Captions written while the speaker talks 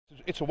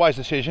It's a wise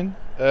decision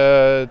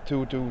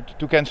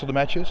to cancel the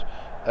matches.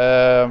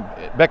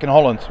 Back in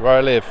Holland, where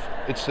I live,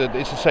 it's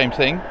the same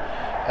thing.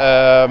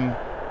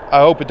 I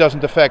hope it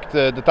doesn't affect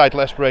the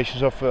title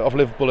aspirations of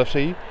Liverpool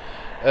FC.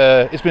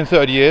 It's been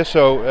 30 years,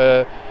 so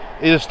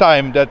it is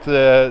time that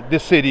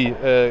this city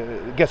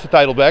gets the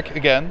title back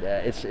again. Yeah,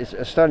 it's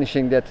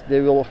astonishing that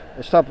they will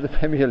stop the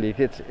Premier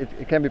League.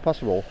 It can be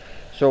possible.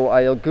 So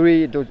I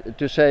agree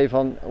to say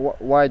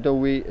why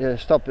don't we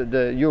stop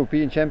the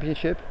European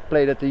Championship,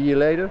 play that a year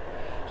later,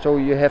 so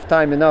you have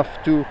time enough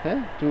to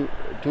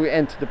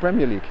end the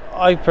Premier League.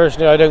 I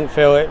don't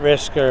feel at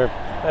risk or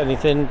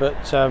anything,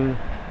 but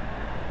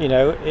you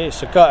know,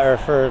 it's a gutter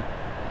for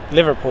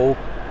Liverpool,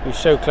 who's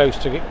so close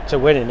to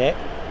winning it.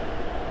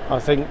 I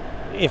think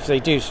if they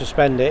do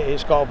suspend it,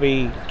 it's got to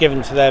be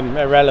given to them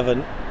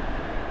irrelevant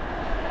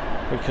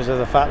because of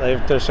the fact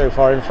they're so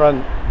far in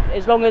front.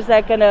 As long as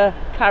they're going to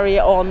carry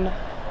it on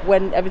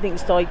when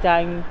everything's died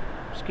down,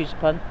 excuse the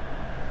pun,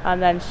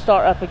 and then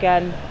start up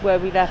again where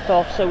we left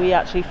off, so we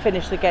actually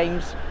finish the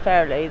games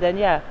fairly, then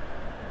yeah.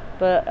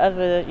 But I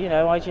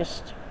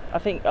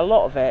think a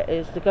lot of it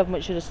is the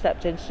government should have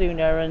stepped in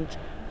sooner and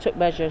took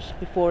measures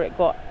before it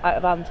got out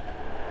of hand.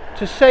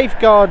 To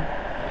safeguard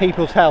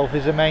people's health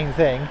is the main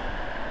thing.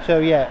 So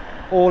yeah,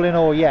 all in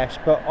all, yes,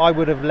 but I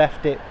would have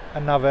left it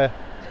another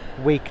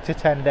week to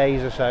 10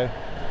 days or so.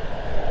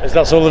 As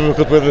that's all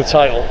Liverpool could win the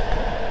title.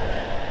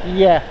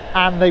 Yeah,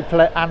 and they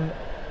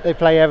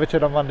play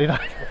Everton on Monday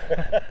night.